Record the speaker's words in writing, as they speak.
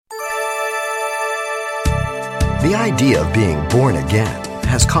The idea of being born again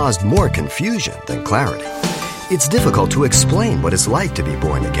has caused more confusion than clarity. It's difficult to explain what it's like to be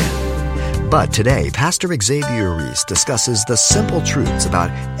born again. But today, Pastor Xavier Reese discusses the simple truths about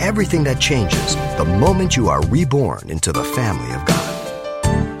everything that changes the moment you are reborn into the family of God.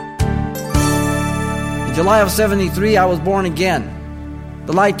 In July of 73, I was born again.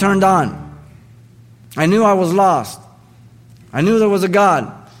 The light turned on. I knew I was lost. I knew there was a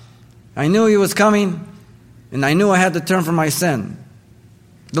God. I knew He was coming, and I knew I had to turn from my sin.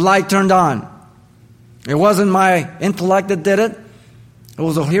 The light turned on. It wasn't my intellect that did it. It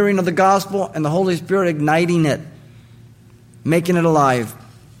was the hearing of the gospel and the Holy Spirit igniting it, making it alive.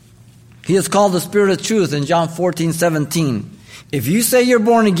 He is called the Spirit of truth in John 14:17. If you say you're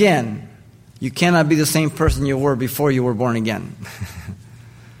born again, you cannot be the same person you were before you were born again.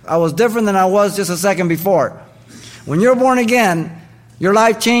 I was different than I was just a second before. When you're born again, your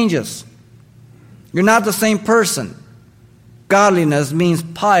life changes. You're not the same person. Godliness means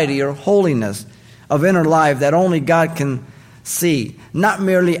piety or holiness of inner life that only God can see, not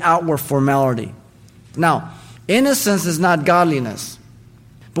merely outward formality. Now, innocence is not godliness.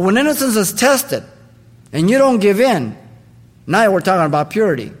 But when innocence is tested and you don't give in, now we're talking about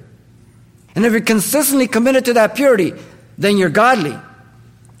purity. And if you're consistently committed to that purity, then you're godly.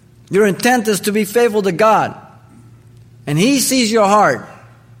 Your intent is to be faithful to God. And He sees your heart.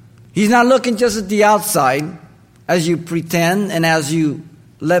 He's not looking just at the outside as you pretend and as you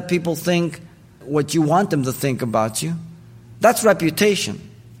let people think what you want them to think about you. That's reputation.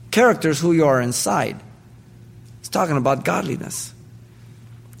 Character is who you are inside. It's talking about godliness.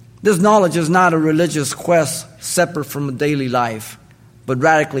 This knowledge is not a religious quest separate from a daily life, but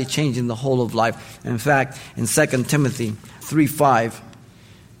radically changing the whole of life. In fact, in 2 Timothy 3:5,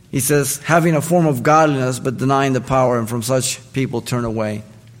 he says, having a form of godliness but denying the power, and from such people turn away.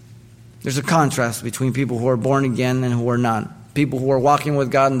 There's a contrast between people who are born again and who are not. People who are walking with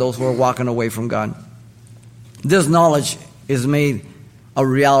God and those who are walking away from God. This knowledge is made a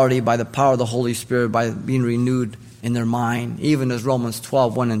reality by the power of the Holy Spirit, by being renewed in their mind. Even as Romans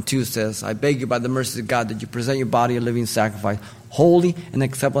 12:1-2 says, I beg you by the mercy of God that you present your body a living sacrifice, holy and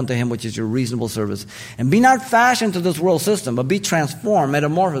acceptable unto Him, which is your reasonable service. And be not fashioned to this world system, but be transformed,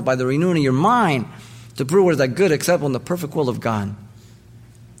 metamorphosed by the renewing of your mind to prove what is that good, acceptable, and the perfect will of God.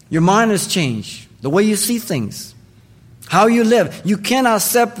 Your mind has changed. The way you see things. How you live. You cannot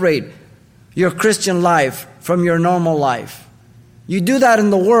separate your Christian life from your normal life. You do that in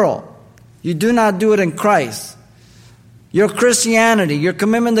the world. You do not do it in Christ. Your Christianity, your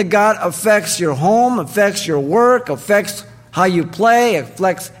commitment to God affects your home, affects your work, affects how you play,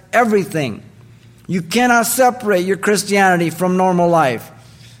 affects everything. You cannot separate your Christianity from normal life.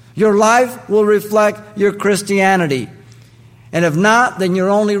 Your life will reflect your Christianity. And if not, then you're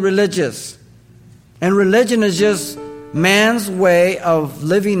only religious. And religion is just man's way of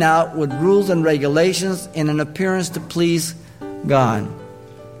living out with rules and regulations in an appearance to please God.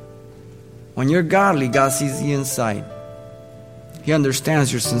 When you're godly, God sees the inside. He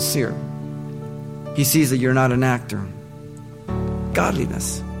understands you're sincere. He sees that you're not an actor.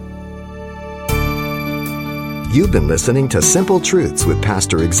 Godliness. You've been listening to Simple Truths with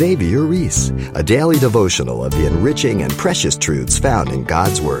Pastor Xavier Reese, a daily devotional of the enriching and precious truths found in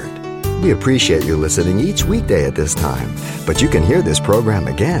God's Word. We appreciate you listening each weekday at this time, but you can hear this program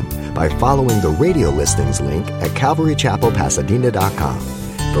again by following the radio listings link at CalvaryChapelPasadena.com.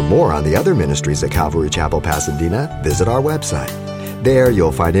 For more on the other ministries at Calvary Chapel Pasadena, visit our website. There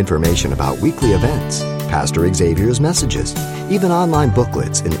you'll find information about weekly events, Pastor Xavier's messages, even online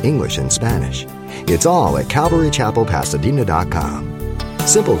booklets in English and Spanish. It's all at CalvaryChapelPasadena.com.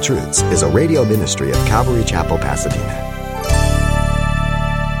 Simple Truths is a radio ministry of Calvary Chapel, Pasadena.